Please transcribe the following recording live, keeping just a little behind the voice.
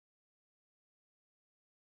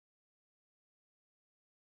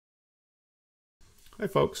Hi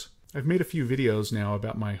folks. I've made a few videos now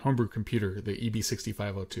about my homebrew computer, the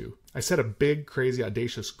EB6502. I set a big, crazy,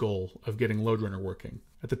 audacious goal of getting LoadRunner working.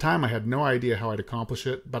 At the time I had no idea how I'd accomplish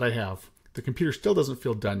it, but I have. The computer still doesn't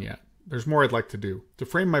feel done yet. There's more I'd like to do. To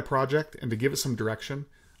frame my project and to give it some direction,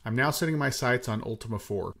 I'm now setting my sights on Ultima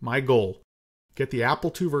IV. My goal: get the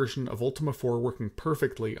Apple II version of Ultima IV working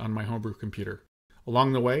perfectly on my homebrew computer.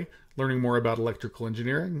 Along the way, learning more about electrical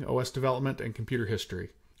engineering, OS development, and computer history.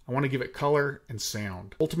 I want to give it color and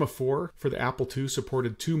sound. Ultima IV for the Apple II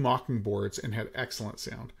supported 2 mocking boards and had excellent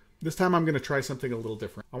sound. This time I'm going to try something a little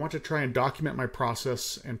different. I want to try and document my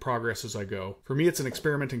process and progress as I go. For me, it's an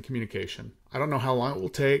experiment in communication. I don't know how long it will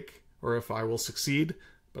take or if I will succeed,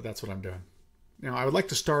 but that's what I'm doing. Now, I would like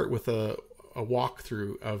to start with a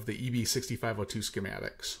walkthrough of the EB6502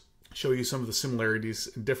 schematics. Show you some of the similarities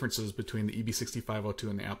and differences between the EB6502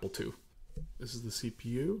 and the Apple II. This is the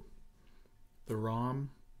CPU, the ROM,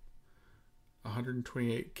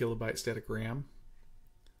 128 kilobyte static RAM.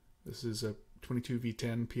 This is a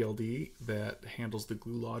 22V10 PLD that handles the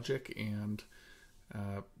glue logic and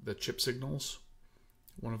the chip signals.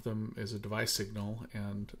 One of them is a device signal,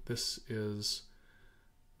 and this is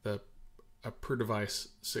a per device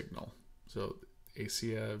signal. So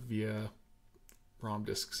ASIA via ROM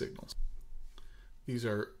disk signals. These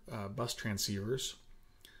are bus transceivers,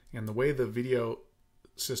 and the way the video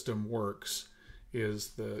system works is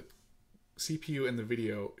the CPU and the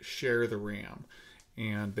video share the RAM,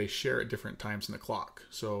 and they share at different times in the clock.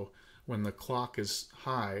 So when the clock is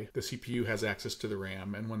high, the CPU has access to the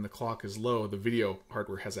RAM, and when the clock is low, the video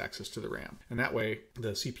hardware has access to the RAM. And that way,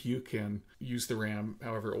 the CPU can use the RAM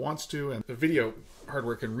however it wants to, and the video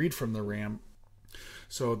hardware can read from the RAM.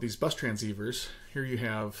 So these bus transceivers, here you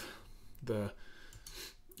have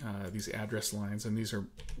these address lines, and these are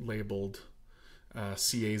labeled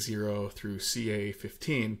CA0 through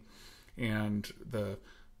CA15, and the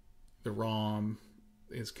ROM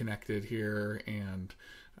is connected here, and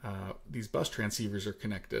these bus transceivers are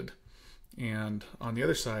connected. And on the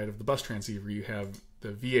other side of the bus transceiver, you have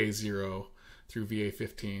the VA0 through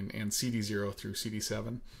VA15 and CD0 through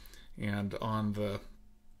CD7. And on the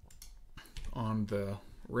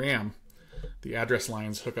RAM, the address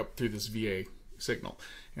lines hook up through this VA signal.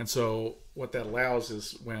 And so what that allows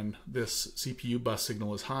is when this CPU bus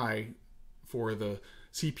signal is high, for the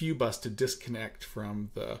CPU bus to disconnect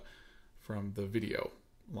from the video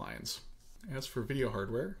lines. As for video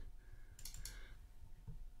hardware,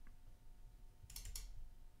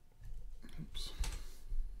 oops.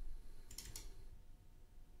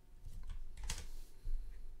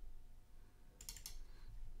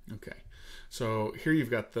 Okay, so here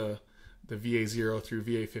you've got the VA0 through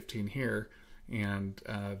VA15 here, and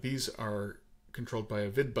these are controlled by a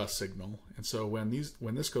vid bus signal. And so when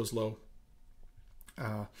this goes low,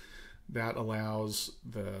 that allows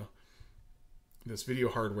this video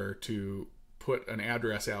hardware to put an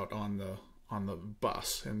address out on the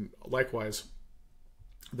bus. And likewise,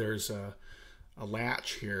 there's a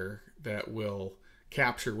latch here that will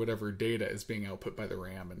capture whatever data is being output by the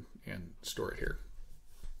RAM and store it here.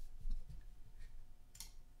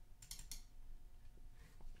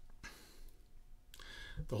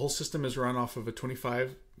 The whole system is run off of a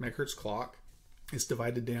 25 megahertz clock. It's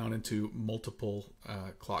divided down into multiple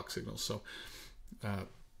clock signals. So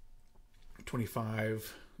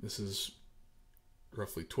 25, this is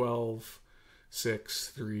roughly 12, 6,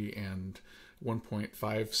 3, and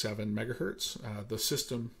 1.57 megahertz. The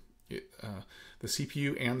system, the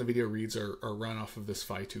CPU and the video reads are run off of this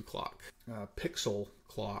Phi 2 clock. Pixel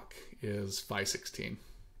clock is Phi 16.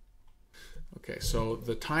 Okay, so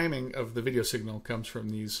the timing of the video signal comes from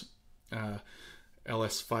these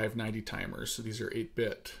LS590 timers. So these are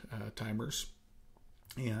 8-bit timers,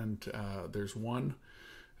 and there's one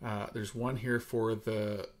here for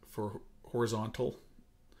horizontal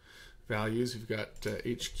values. You've got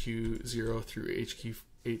HQ0 through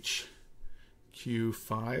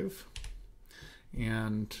HQ5,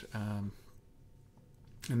 and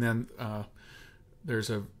then there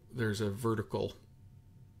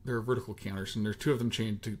are vertical counters, and there's 2 of them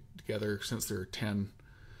chained together since there are 10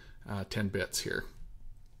 bits here.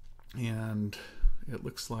 And it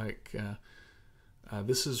looks like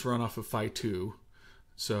this is run off of Phi 2,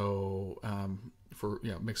 so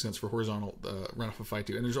it makes sense for horizontal run off of Phi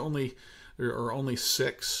 2. And there are only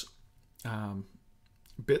 6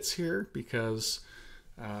 bits here, because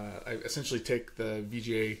I essentially take the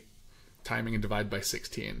VGA timing and divide by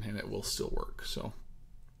 16, and it will still work. So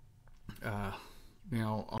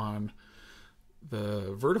now on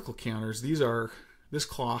the vertical counters, this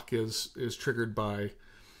clock is triggered by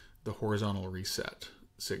the horizontal reset.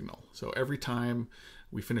 signal. So every time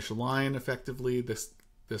we finish a line, effectively,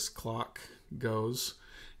 this clock goes,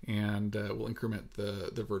 and we'll increment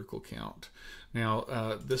the vertical count.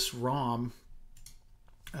 Now, this ROM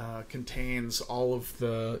contains all of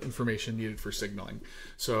the information needed for signaling.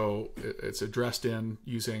 So it's addressed in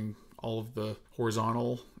using all of the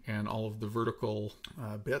horizontal and all of the vertical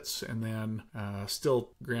bits, and then still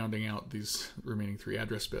grounding out these remaining 3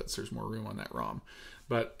 address bits. There's more room on that ROM.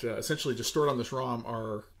 But essentially just stored on this ROM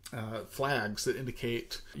are flags that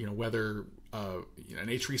indicate, whether an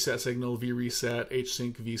H reset signal, V reset, H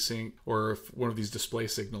sync, V sync, or if one of these display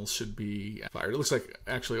signals should be fired. It looks like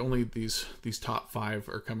actually only these top 5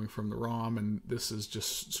 are coming from the ROM, and this is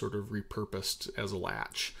just sort of repurposed as a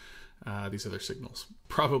latch. These other signals,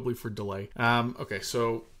 probably for delay. Okay,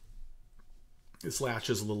 so this latch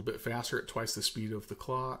is a little bit faster at twice the speed of the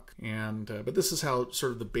clock, and but this is how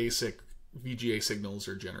sort of the basic VGA signals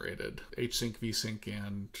are generated: H sync, V sync,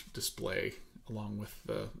 and display, along with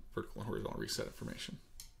the vertical and horizontal reset information.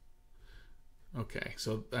 Okay,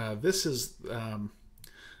 so this is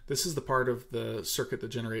the part of the circuit that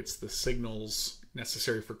generates the signals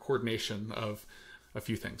necessary for coordination of a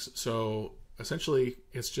few things. So essentially,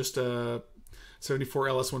 it's just a 74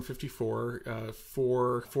 LS154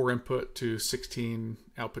 4 input to 16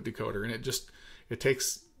 output decoder, and it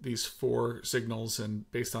takes these 4 signals,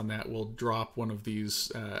 and based on that will drop one of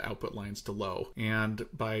these output lines to low. And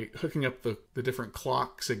by hooking up the different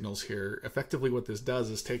clock signals here, effectively what this does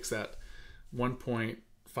is takes that 1.57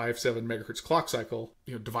 megahertz clock cycle,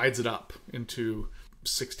 divides it up into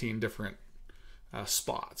 16 different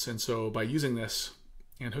spots. And so by using this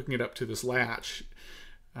and hooking it up to this latch,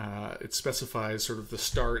 it specifies sort of the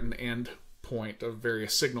start and end point of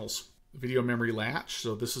various signals. Video memory latch.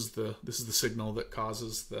 So this is the signal that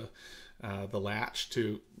causes the latch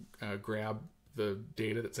to grab the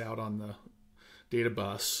data that's out on the data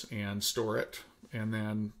bus and store it. And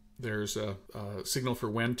then there's a signal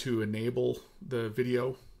for when to enable the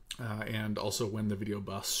video, and also when the video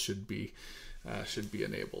bus should be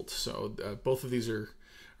enabled. So both of these are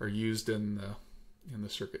used in the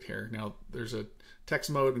circuit here. Now there's a text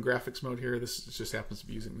mode and graphics mode here. This just happens to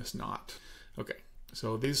be using this NOT. Okay.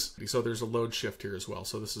 So there's a load shift here as well.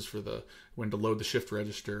 So this is for when to load the shift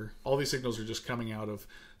register. All these signals are just coming out of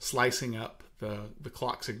slicing up the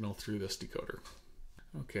clock signal through this decoder.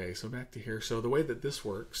 Okay, so back to here. So the way that this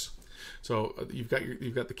works, so you've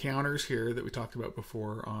got the counters here that we talked about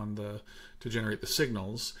before to generate the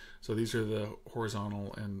signals. So these are the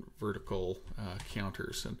horizontal and vertical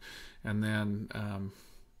counters, and then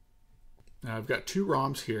I've got 2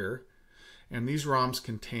 ROMs here, and these ROMs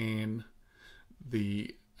contain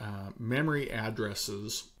the memory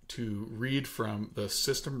addresses to read from the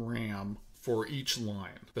system RAM for each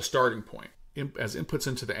line, the starting point. As inputs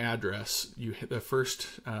into the address, you hit the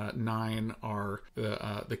first 9 are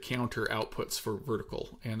the counter outputs for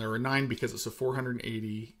vertical, and there are 9 because it's a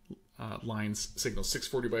 480 lines signal,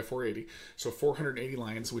 640 by 480. So 480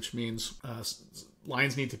 lines, which means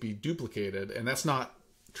lines need to be duplicated, and that's not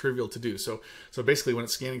trivial to do. So basically, when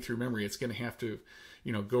it's scanning through memory, it's going to have to,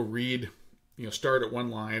 go read. Start at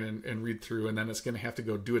one line and read through, and then it's going to have to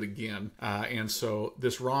go do it again. And so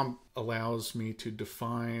this ROM allows me to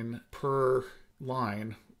define per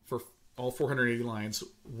line for all 480 lines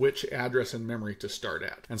which address in memory to start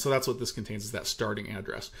at. And so that's what this contains, is that starting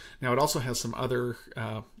address. Now it also has some other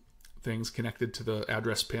things connected to the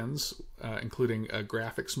address pins, including a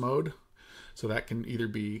graphics mode. So that can either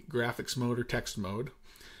be graphics mode or text mode.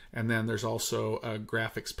 And then there's also a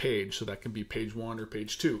graphics page, so that can be page 1 or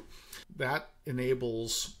page 2. That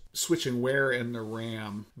enables switching where in the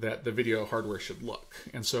RAM that the video hardware should look.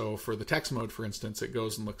 And so for the text mode, for instance, it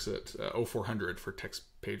goes and looks at 0400 for text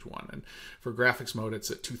page 1. And for graphics mode,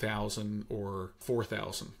 it's at 2000 or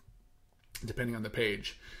 4000, depending on the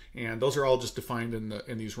page. And those are all just defined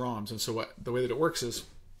in these ROMs. And so the way that it works is,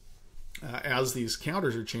 as these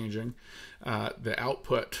counters are changing, the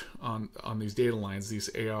output on these data lines, these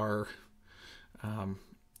AR,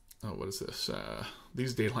 what is this?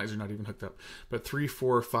 These data lines are not even hooked up, but 3,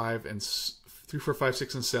 4, 5,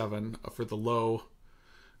 6, and 7 for the low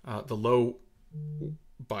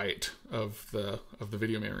byte of the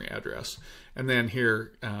video memory address, and then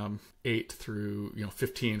here 8 through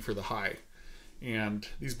 15 for the high. And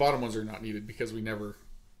these bottom ones are not needed because we never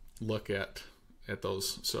look at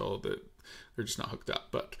those, so that they're just not hooked up.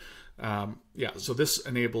 But yeah, so this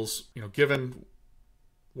enables, given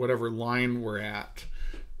whatever line we're at,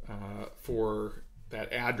 for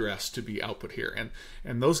that address to be output here,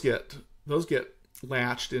 and those get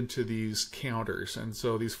latched into these counters. And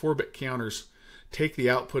so these 4-bit counters take the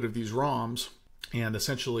output of these ROMs And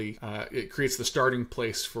essentially, it creates the starting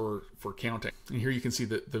place for counting. And here you can see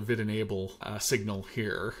the vid enable signal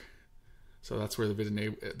here. So that's where the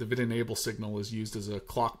vid enable signal is used as a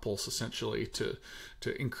clock pulse, essentially, to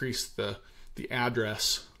increase the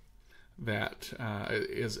address that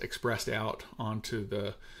is expressed out onto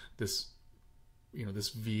this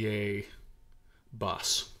VA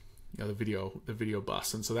bus, the video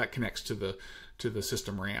bus, and so that connects to the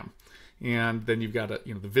system RAM. And then you've got the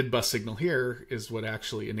vid bus signal here is what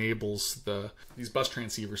actually enables these bus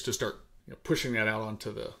transceivers to start pushing that out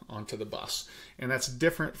onto the bus. And that's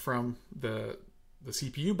different from the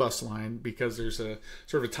CPU bus line, because there's a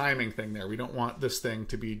sort of a timing thing there. We don't want this thing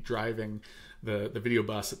to be driving the video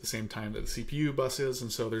bus at the same time that the CPU bus is,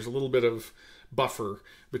 and so there's a little bit of buffer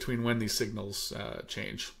between when these signals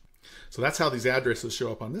change. So that's how these addresses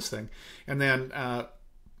show up on this thing. And then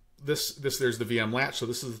this there's the VM latch. So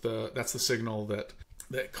that's the signal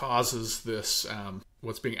that causes this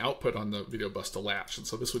what's being output on the video bus to latch. And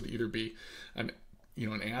so this would either be an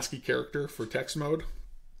ASCII character for text mode,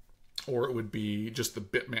 or it would be just the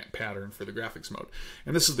bitmap pattern for the graphics mode.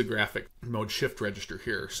 And this is the graphic mode shift register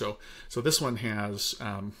here. So this one has,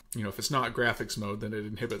 if it's not graphics mode, then it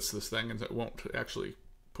inhibits this thing and it won't actually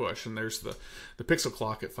push. And there's the pixel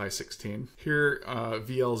clock at 516. Here,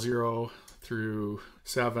 VL0 through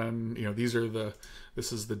 7,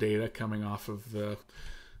 this is the data coming off of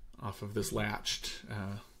this latched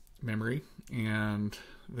memory. And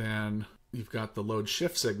then you've got the load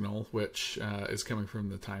shift signal, which is coming from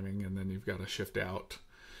the timing, and then you've got a shift out.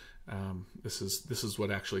 This is what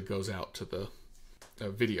actually goes out to the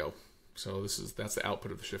video. So that's the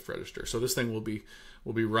output of the shift register. So this thing will be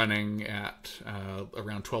running at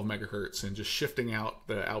around 12 megahertz and just shifting out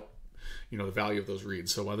the value of those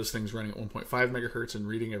reads. So while this thing's running at 1.5 megahertz and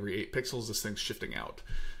reading every 8 pixels, this thing's shifting out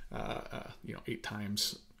 8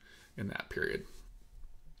 times in that period.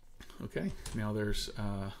 Okay, now there's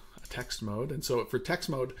a text mode. And so for text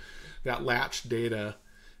mode, that latched data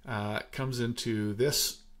comes into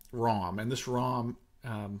this ROM, and this ROM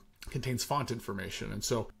contains font information. And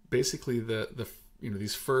so basically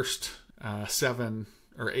these first 7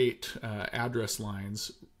 or 8 address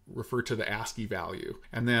lines refer to the ASCII value,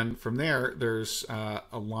 and then from there there's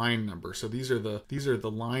a line number. So these are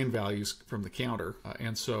the line values from the counter,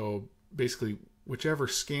 and so basically whichever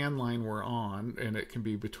scan line we're on, and it can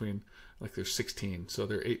be between, like, there's 16, so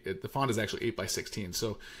the font is actually 8 by 16.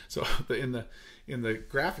 So in the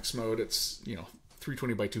graphics mode it's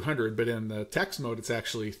 320 by 200, but in the text mode it's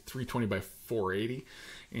actually 320 by 480,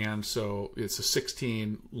 and so it's a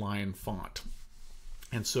 16 line font.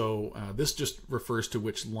 And so this just refers to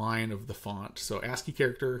which line of the font. So ASCII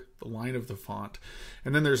character, the line of the font,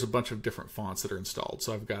 and then there's a bunch of different fonts that are installed.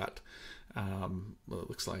 So I've got it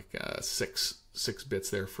looks like 6 bits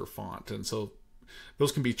there for font, and so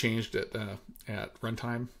those can be changed at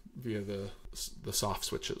runtime via the soft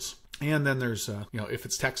switches. And then there's if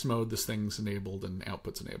it's text mode, this thing's enabled and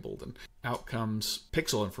output's enabled, and out comes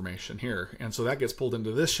pixel information here, and so that gets pulled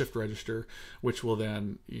into this shift register, which will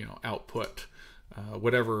then output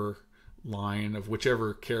whatever line of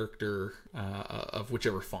whichever character of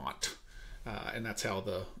whichever font, and that's how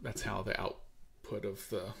the output of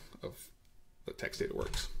the text data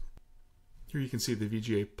works. Here you can see the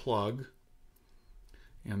VGA plug,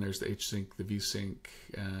 and there's the H-sync, the V-sync,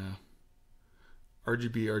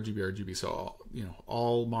 RGB, RGB, RGB. So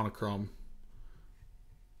all monochrome.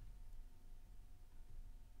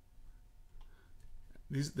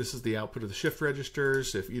 This is the output of the shift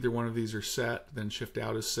registers. If either one of these are set, then shift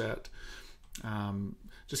out is set.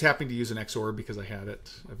 Just happening to use an XOR because I had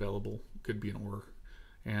it available. Could be an OR.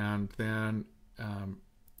 And then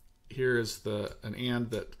here is an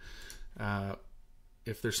AND that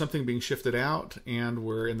if there's something being shifted out and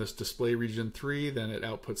we're in this display region 3, then it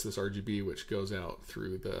outputs this RGB, which goes out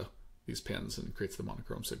through these pins and creates the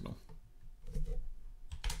monochrome signal.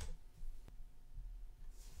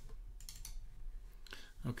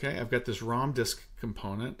 Okay, I've got this ROM disk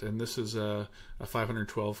component, and this is a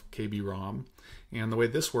 512 KB ROM. And the way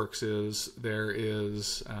this works is there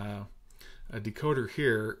is a decoder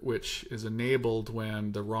here which is enabled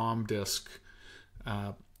when the ROM disk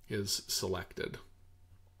is selected.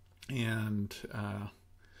 And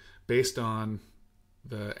based on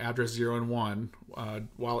the address 0 and 1,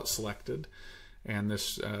 while it's selected, and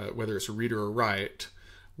this whether it's a read or a write,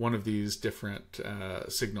 one of these different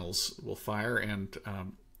signals will fire. And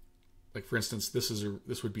like, for instance, this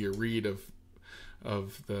would be a read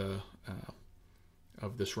of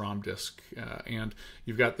this ROM disk, and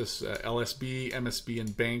you've got this LSB, MSB,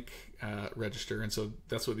 and bank register, and so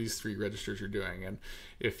that's what these 3 registers are doing. And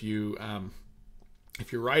if you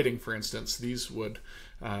if you're writing, for instance, these would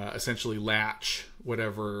essentially latch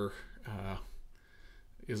whatever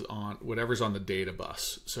whatever's on the data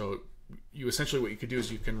bus. So you essentially, what you could do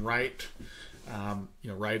is you can write,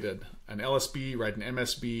 write an LSB, write an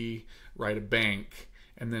MSB, write a bank,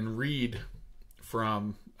 and then read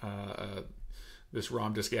from this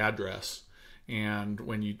ROM disk address. And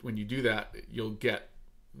when you do that, you'll get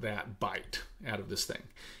that byte out of this thing.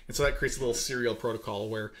 And so that creates a little serial protocol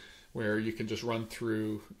where you can just run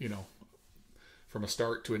through, from a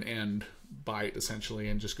start to an end byte essentially,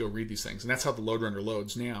 and just go read these things. And that's how the load runner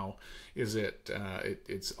loads now. Is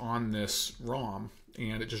it's on this ROM,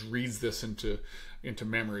 and it just reads this into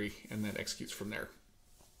memory and then executes from there.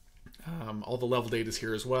 All the level data is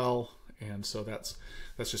here as well, and so that's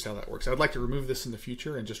just how that works. I'd like to remove this in the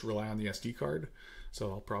future and just rely on the SD card.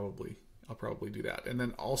 So I'll probably do that. And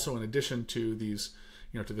then also, in addition to these,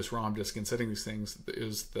 to this ROM disk and setting these things,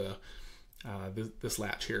 is this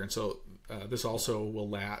latch here. And so this also will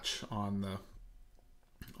latch on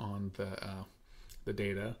the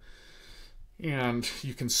data, and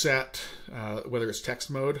you can set whether it's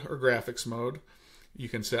text mode or graphics mode. You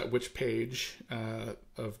can set which page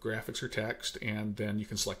of graphics or text, and then you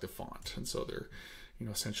can select a font. And so they're,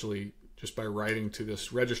 essentially just by writing to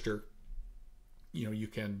this register, you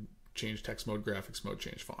can change text mode, graphics mode,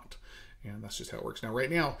 change font, and that's just how it works. Now, right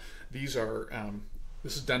now, these are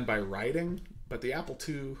this is done by writing, but the Apple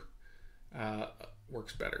II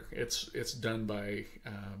works better. It's done by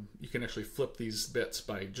you can actually flip these bits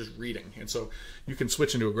by just reading, and so you can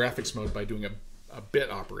switch into a graphics mode by doing a bit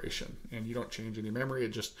operation, and you don't change any memory. It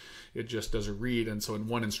just does a read, and so in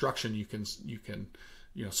one instruction you can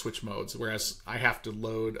switch modes. Whereas I have to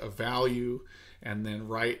load a value and then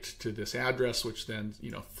write to this address, which then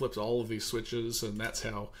flips all of these switches, and that's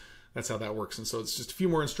how that works. And so it's just a few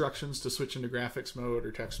more instructions to switch into graphics mode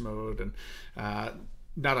or text mode, and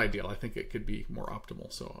not ideal. I think it could be more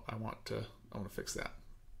optimal. So I want to fix that.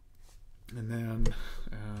 And then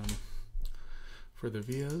for the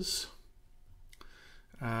vias,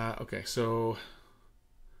 okay, so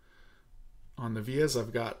on the vias,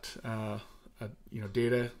 I've got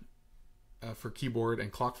data for keyboard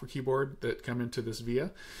and clock for keyboard that come into this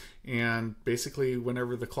via, and basically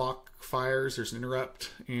whenever the clock fires, there's an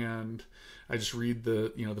interrupt, and I just read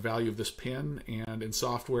the the value of this pin, and in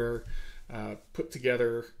software put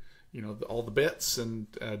together all the bits and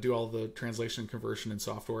do all the translation and conversion in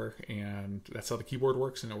software, and that's how the keyboard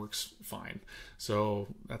works, and it works fine. So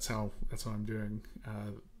that's how I'm doing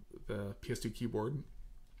the PS2 keyboard.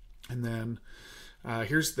 And then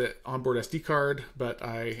here's the onboard SD card, but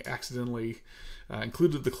I accidentally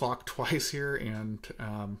included the clock twice here, and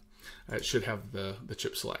it should have the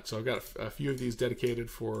chip select. So I've got a few of these dedicated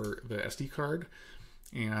for the SD card,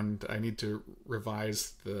 and I need to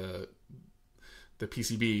revise the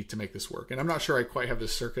PCB to make this work. And I'm not sure I quite have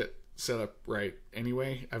this circuit set up right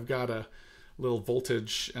anyway. I've got a little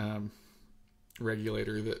voltage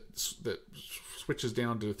regulator that switches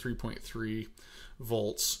down to 3.3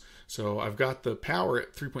 volts. So I've got the power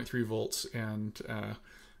at 3.3 volts, and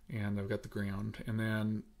I've got the ground, and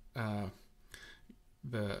then I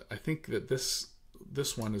think that this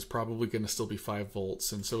one is probably going to still be 5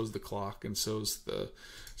 volts, and so is the clock, and so is the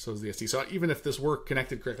SD. So even if this were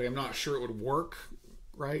connected correctly, I'm not sure it would work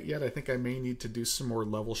right yet. I think I may need to do some more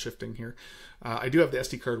level shifting here. I do have the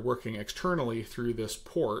SD card working externally through this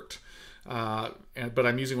port, but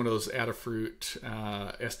I'm using one of those Adafruit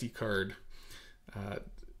SD card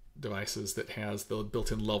devices that has the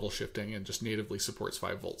built-in level shifting and just natively supports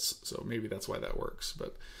 5 volts. So maybe that's why that works.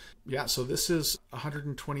 But yeah, so this is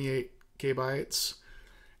 128 kbytes,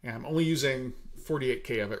 and I'm only using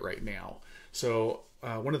 48K of it right now. So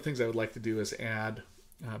one of the things I would like to do is add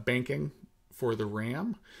banking for the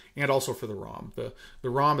RAM and also for the ROM. The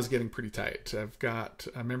ROM is getting pretty tight. I've got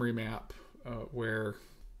a memory map where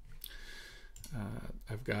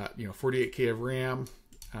I've got 48K of RAM.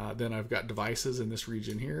 Then I've got devices in this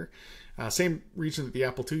region here. Same region that the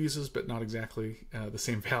Apple II uses, but not exactly the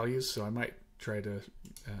same values. So I might try to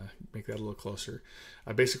make that a little closer.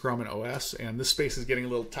 Basic ROM and OS, and this space is getting a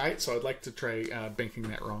little tight, so I'd like to try banking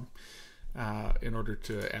that ROM in order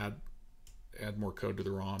to add more code to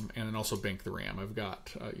the ROM, and then also bank the RAM. I've got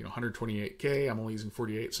 128K. I'm only using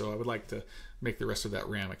 48, so I would like to make the rest of that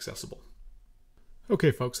RAM accessible.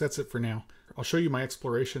 Okay, folks, that's it for now. I'll show you my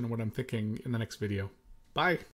exploration and what I'm thinking in the next video. Bye!